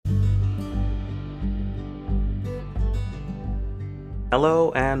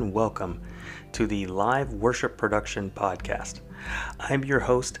Hello and welcome to the Live Worship Production Podcast. I'm your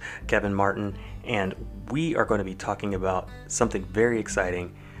host, Kevin Martin, and we are going to be talking about something very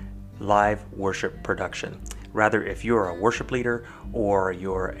exciting, live worship production. Rather, if you're a worship leader or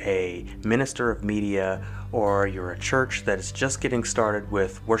you're a minister of media or you're a church that is just getting started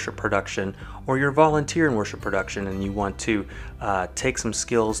with worship production, or you're a volunteer in worship production and you want to take some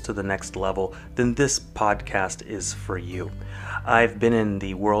skills to the next level, then this podcast is for you. I've been in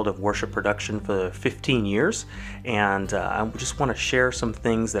the world of worship production for 15 years, and I just want to share some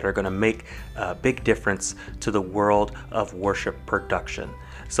things that are going to make a big difference to the world of worship production.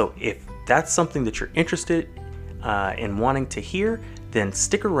 So if that's something that you're interested in wanting to hear, then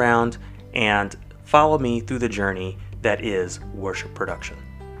stick around and follow me through the journey that is worship production.